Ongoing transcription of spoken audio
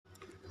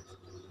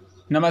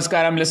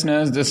Namaskaram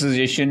listeners, this is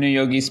Yashinu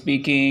Yogi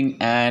speaking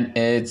and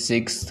it's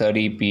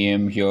 6:30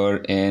 p.m. here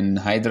in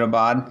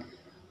Hyderabad.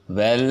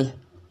 Well,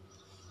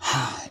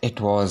 it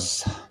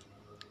was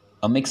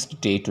a mixed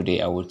day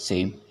today, I would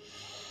say.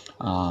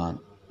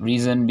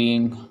 Reason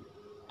being,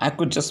 I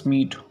could just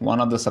meet one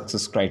of the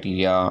success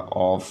criteria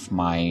of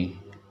my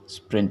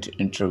sprint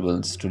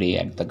intervals today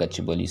at the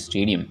Gachibowli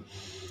Stadium,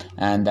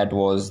 and that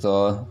was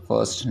the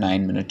first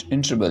 9-minute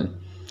interval.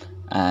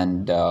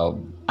 And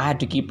I had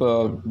to keep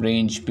a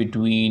range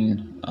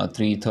between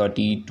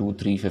 3:30 to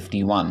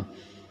 3:51,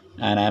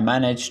 and I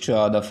managed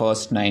the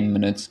first 9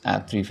 minutes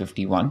at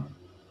 3:51,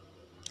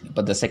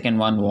 but the second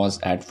one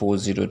was at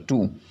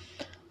 4:02,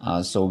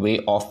 so way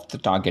off the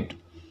target.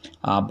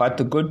 But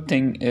the good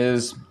thing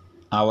is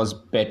I was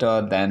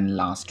better than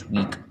last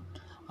week.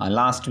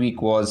 Last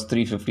week was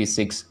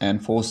 3:56 and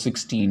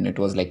 4:16. It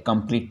was like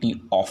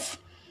completely off,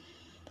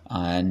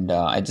 and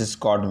I just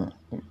got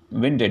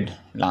winded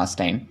last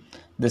time.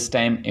 This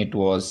time it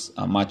was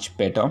a much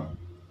better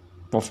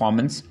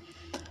performance,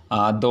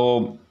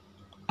 though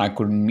I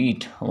couldn't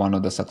meet one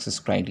of the success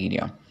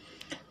criteria.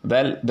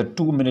 Well, the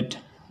 2-minute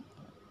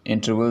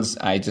intervals,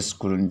 I just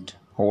couldn't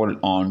hold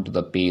on to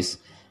the pace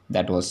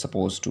that was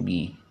supposed to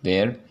be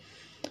there.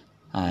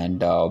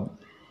 And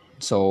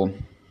so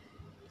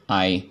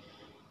I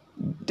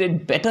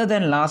did better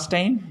than last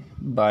time,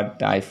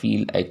 but I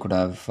feel I could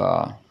have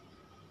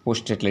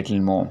pushed it a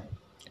little more.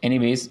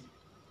 Anyways,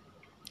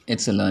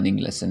 it's a learning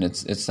lesson.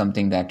 It's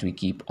something that we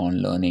keep on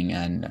learning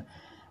and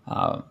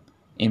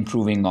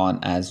improving on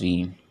as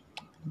we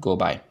go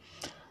by.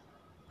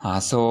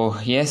 So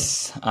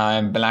yes,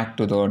 I'm back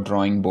to the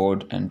drawing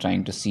board and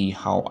trying to see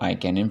how I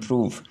can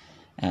improve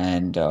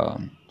and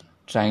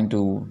trying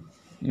to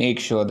make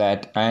sure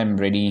that I am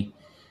ready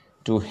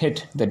to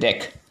hit the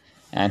deck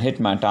and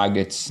hit my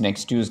targets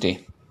next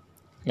Tuesday.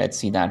 Let's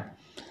see that.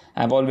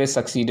 I've always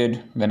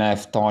succeeded when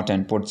I've thought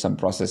and put some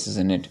processes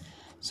in it.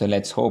 So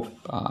let's hope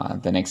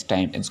the next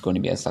time it's going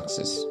to be a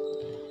success.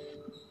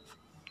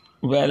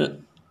 Well,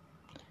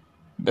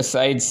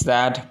 besides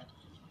that,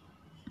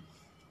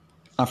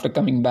 after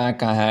coming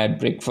back, I had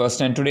breakfast,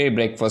 and today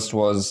breakfast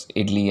was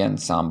idli and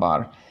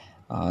sambar.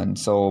 And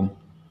so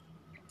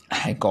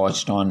I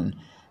gorged on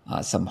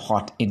some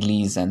hot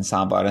idlis and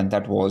sambar, and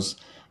that was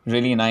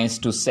really nice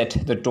to set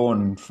the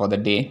tone for the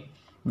day,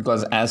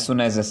 because as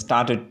soon as I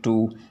started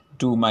to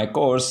do my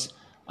course,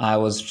 I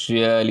was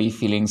really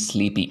feeling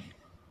sleepy.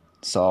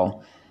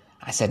 So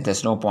I said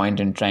there's no point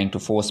in trying to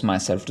force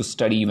myself to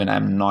study when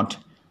I'm not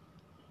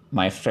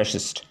my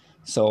freshest.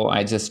 So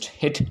I just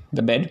hit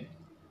the bed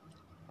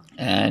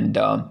and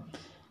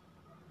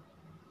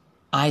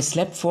I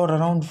slept for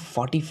around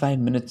 45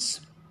 minutes.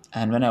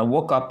 And when I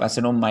woke up, I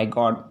said, oh my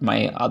God,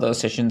 my other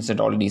sessions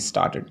had already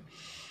started.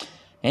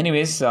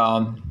 Anyways,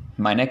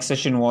 my next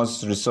session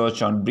was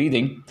research on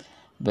breathing,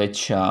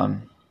 which I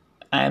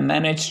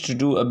managed to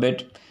do a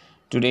bit.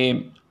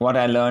 Today, what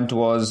I learned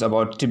was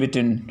about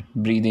Tibetan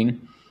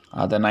breathing,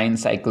 the 9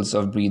 cycles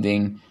of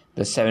breathing,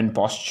 the 7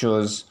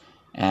 postures,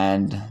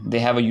 and they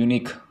have a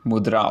unique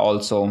mudra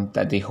also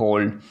that they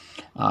hold.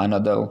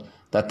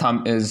 The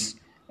thumb is,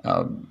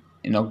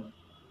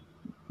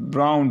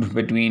 browned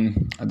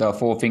between the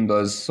 4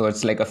 fingers, so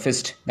it's like a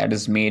fist that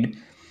is made,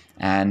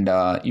 and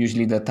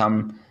usually the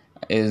thumb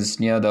is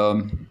near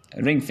the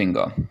ring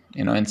finger,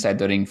 inside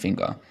the ring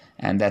finger,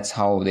 and that's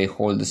how they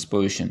hold this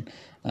position.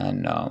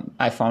 And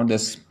I found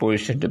this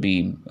position to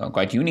be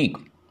quite unique,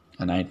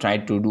 and I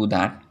tried to do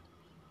that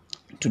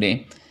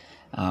today,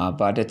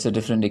 but it's a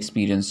different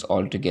experience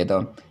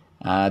altogether.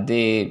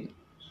 They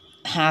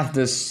have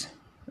this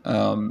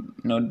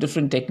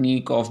different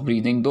technique of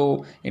breathing,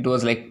 though it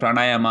was like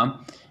pranayama,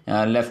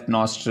 left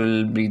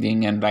nostril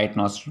breathing and right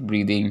nostril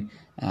breathing,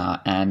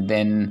 and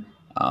then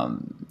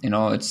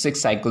it's 6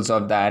 cycles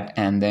of that,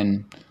 and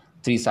then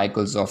 3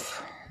 cycles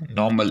of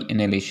normal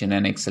inhalation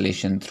and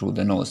exhalation through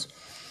the nose.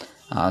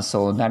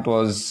 So that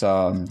was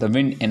the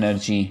wind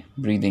energy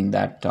breathing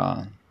that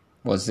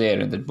was there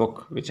in the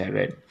book which I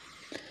read.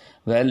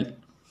 Well,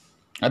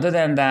 other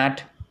than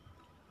that,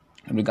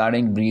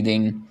 regarding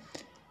breathing,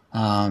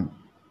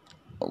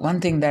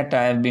 one thing that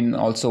I've been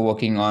also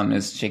working on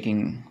is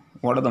checking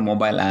what are the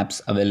mobile apps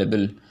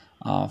available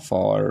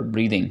for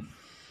breathing.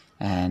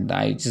 And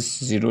I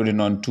just zeroed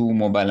in on 2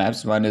 mobile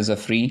apps. One is a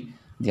free,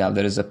 the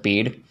other is a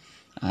paid.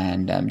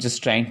 And I'm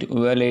just trying to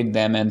evaluate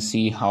them and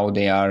see how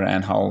they are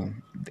and how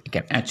they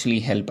can actually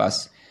help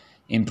us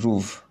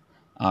improve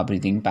our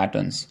breathing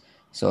patterns.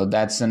 So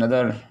that's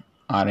another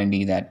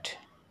R&D that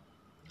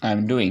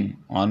I'm doing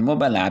on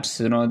mobile apps.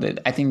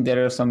 I think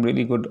there are some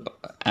really good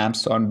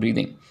apps on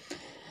breathing.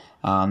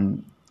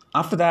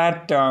 After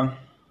that,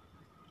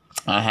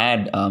 I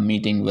had a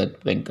meeting with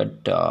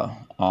Venkat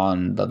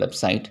on the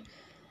website,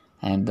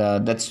 and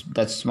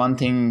that's one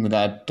thing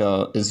that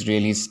is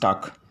really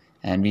stuck,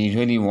 and we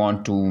really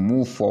want to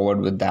move forward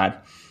with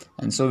that.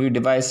 And so we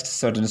devised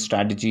certain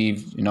strategy,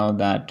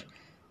 that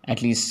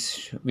at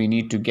least we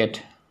need to get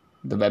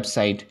the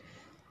website,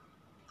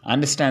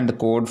 understand the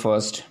code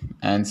first,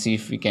 and see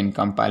if we can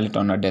compile it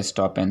on our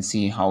desktop and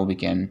see how we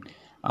can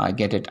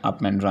get it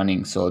up and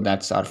running. So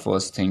that's our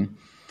first thing.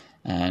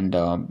 And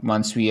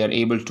once we are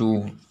able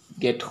to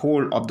get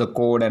hold of the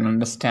code and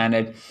understand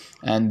it,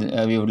 and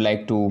we would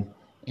like to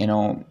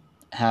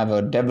have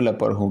a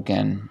developer who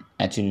can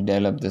actually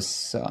develop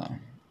this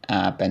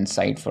app and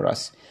site for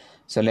us.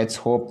 So let's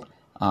hope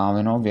we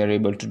are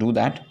able to do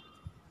that.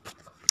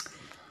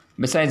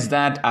 Besides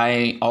that,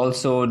 I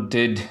also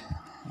did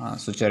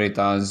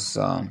Sucharita's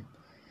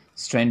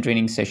strength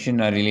training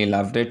session. I really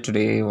loved it.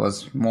 Today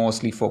was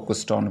mostly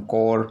focused on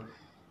core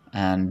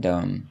and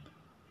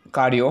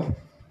cardio.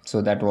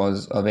 So that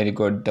was a very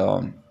good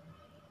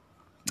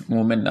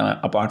movement,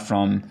 apart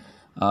from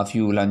a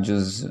few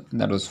lunges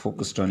that was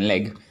focused on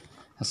leg.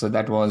 So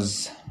that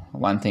was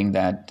one thing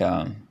that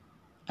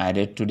I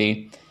did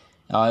today.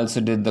 I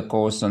also did the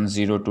course on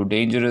Zero to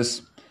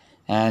Dangerous,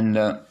 and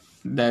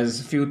there's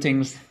a few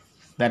things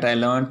that I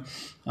learned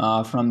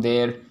from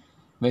there,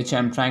 which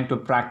I'm trying to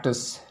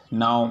practice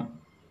now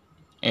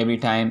every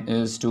time,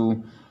 is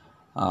to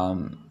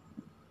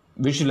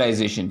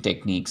visualization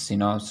techniques.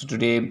 So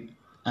today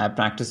I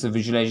practiced a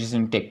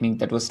visualization technique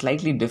that was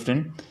slightly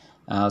different.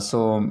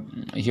 So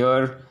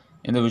here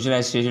in the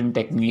visualization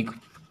technique,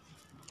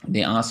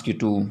 they ask you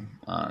to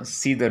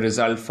see the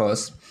result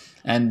first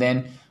and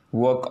then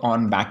work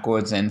on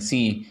backwards and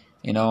see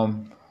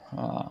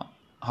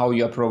how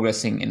you're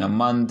progressing in a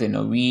month, in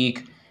a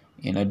week,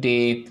 in a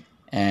day,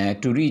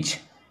 to reach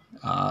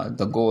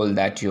the goal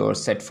that you're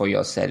set for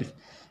yourself.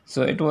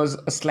 So it was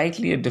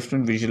a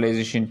different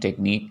visualization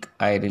technique.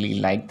 I really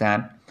like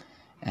that,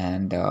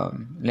 and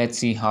let's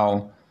see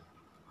how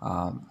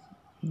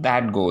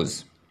that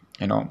goes.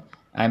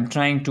 I'm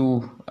trying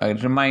to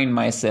remind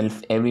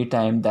myself every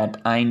time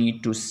that I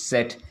need to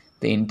set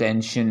the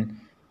intention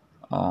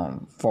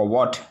for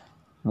what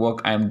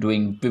work I'm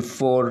doing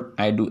before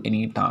I do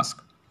any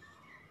task.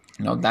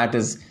 That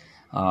is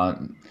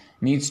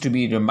needs to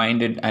be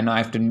reminded, and I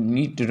have to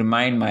need to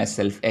remind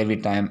myself every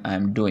time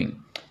I'm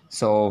doing.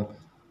 So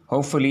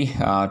hopefully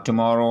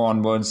tomorrow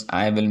onwards,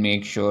 I will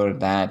make sure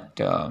that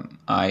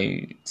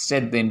I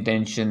set the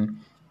intention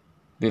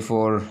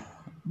before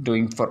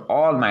doing for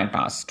all my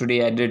tasks.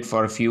 Today I did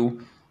for a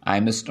few, I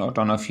missed out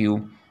on a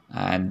few,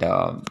 and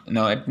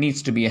it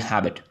needs to be a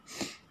habit.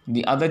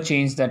 The other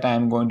change that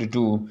I'm going to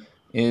do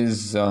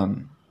is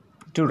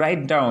to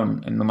write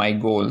down my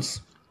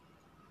goals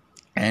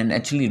and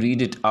actually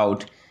read it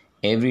out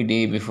every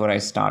day before I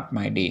start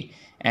my day,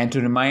 and to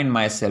remind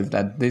myself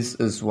that this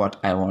is what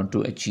I want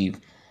to achieve,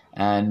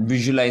 and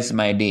visualize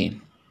my day,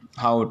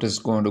 how it is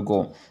going to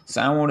go.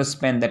 So I want to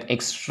spend that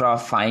extra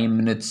 5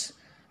 minutes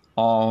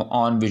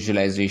on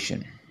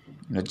visualization,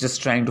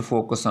 just trying to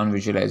focus on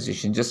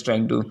visualization, just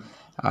trying to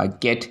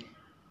get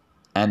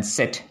and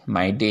set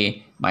my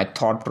day, my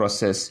thought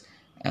process,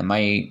 and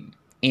my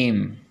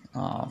aim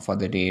for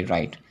the day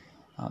right.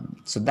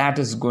 So that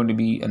is going to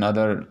be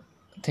another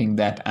thing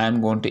that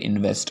I'm going to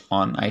invest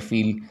on. I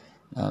feel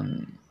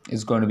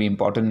is going to be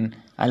important.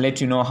 I'll let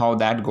you know how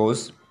that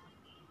goes.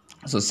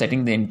 So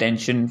setting the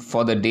intention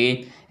for the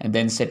day and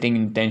then setting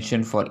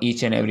intention for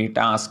each and every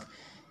task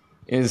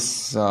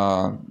is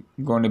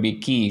going to be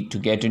key to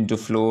get into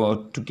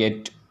flow, to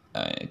get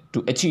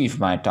to achieve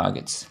my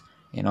targets.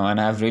 And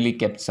I've really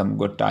kept some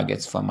good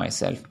targets for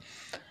myself.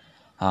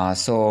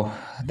 So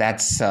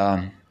that's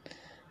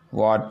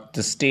what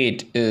the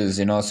state is.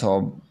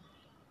 So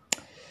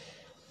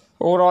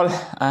overall,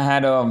 I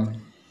had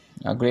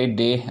a great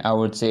day, I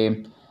would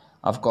say.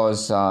 Of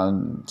course,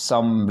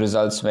 some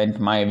results went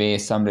my way,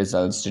 some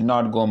results did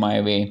not go my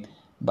way,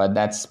 but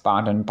that's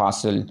part and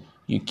parcel.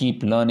 You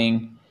keep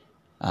learning,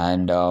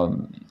 and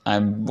I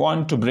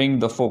want to bring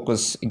the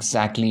focus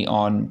exactly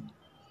on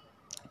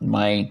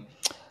my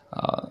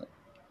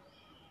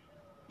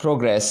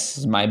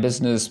progress, my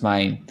business,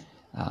 my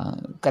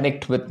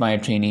connect with my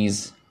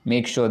trainees,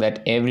 make sure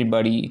that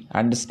everybody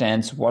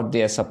understands what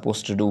they are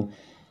supposed to do.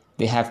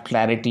 They have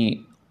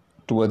clarity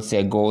towards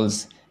their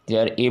goals. They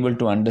are able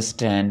to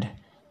understand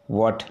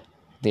what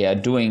they are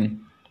doing,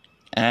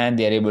 and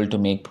they are able to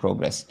make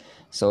progress.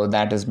 So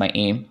that is my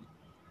aim,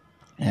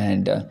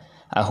 and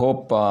I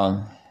hope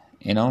I'm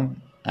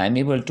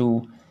able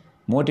to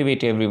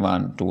motivate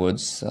everyone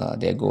towards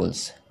their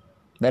goals.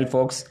 Well,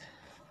 folks,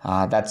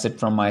 that's it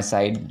from my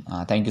side.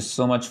 Thank you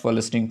so much for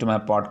listening to my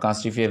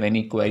podcast. If you have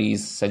any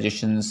queries,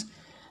 suggestions,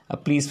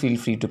 please feel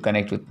free to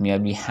connect with me. I'll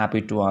be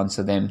happy to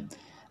answer them.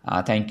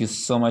 Thank you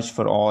so much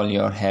for all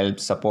your help,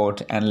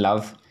 support, and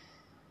love.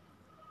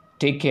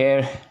 Take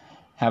care.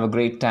 Have a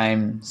great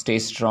time. Stay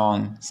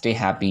strong. Stay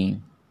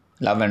happy.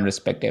 Love and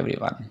respect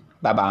everyone.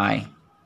 Bye-bye.